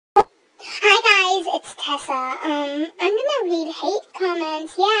Hi guys, it's Tessa. I'm gonna read hate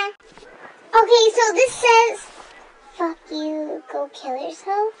comments, yeah. Okay, so this says, fuck you, go kill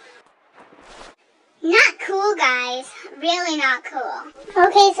yourself. Not cool, guys. Really not cool.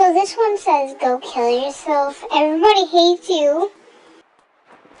 Okay, so this one says, go kill yourself. Everybody hates you.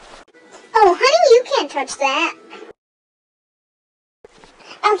 Oh, honey, you can't touch that.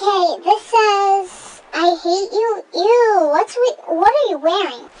 Okay, this says, I hate you. Ew, what are you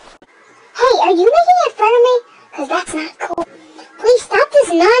wearing? Hey, are you making fun of me? Because that's not cool. Please stop this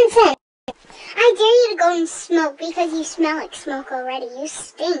nonsense. I dare you to go and smoke because you smell like smoke already. You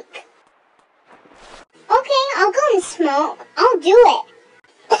stink. Okay, I'll go and smoke. I'll do it.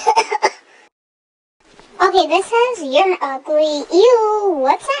 Okay, this says, you're ugly. Ew,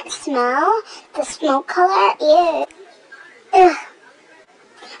 what's that smell? The smoke color? Ew. Ugh.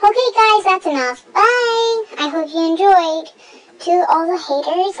 Okay, guys, that's enough. Bye. I hope you enjoyed. To all the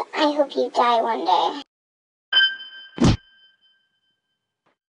haters, I hope you die one day.